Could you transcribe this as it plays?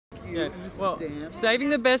Yeah. Well, saving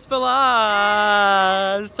the best for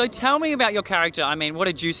last. So tell me about your character. I mean, what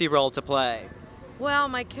a juicy role to play. Well,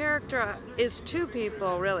 my character is two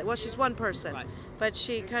people, really. Well, she's one person, Right. but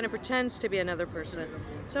she kind of pretends to be another person.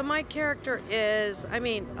 So my character is, I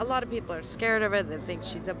mean, a lot of people are scared of her. They think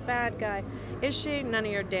she's a bad guy. Is she? None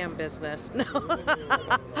of your damn business. No.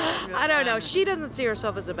 I don't know. She doesn't see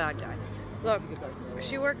herself as a bad guy. Look,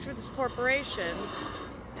 she works for this corporation,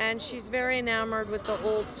 and she's very enamored with the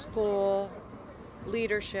old school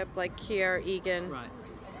leadership like Kier Egan. Right.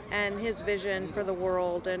 And his vision for the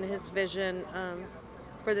world and his vision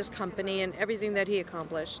for this company and everything that he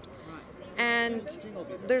accomplished. And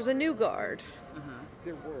there's a new guard.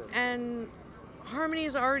 And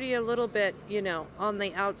Harmony's already a little bit, you know, on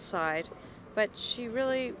the outside, but she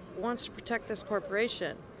really wants to protect this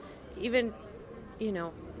corporation, even, you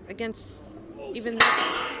know, against even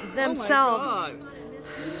themselves. Oh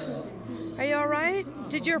my God. Are you all right?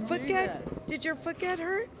 Did your foot get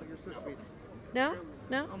hurt? No?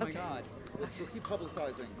 No? Oh my Okay. God. We'll keep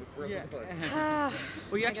publicizing. Yeah.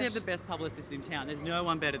 Well, you actually have the best publicist in town. There's no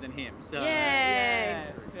one better than him. So. Yay!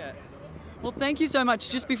 Yeah. Well, thank you so much.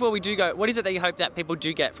 Just before we do go, what is it that you hope that people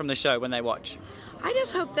do get from the show when they watch? I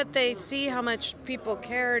just hope that they see how much people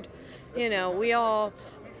cared. You know, we all,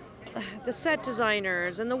 the set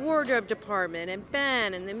designers and the wardrobe department and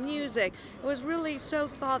Ben and the music, it was really so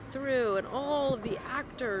thought through, and all of the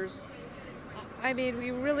actors. I mean, we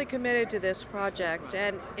really committed to this project,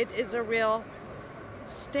 and it is a real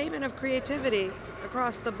statement of creativity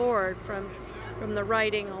across the board, from the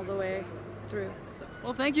writing all the way through.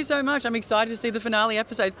 Well, thank you so much. I'm excited to see the finale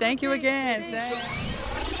episode. Thank you again. Thanks.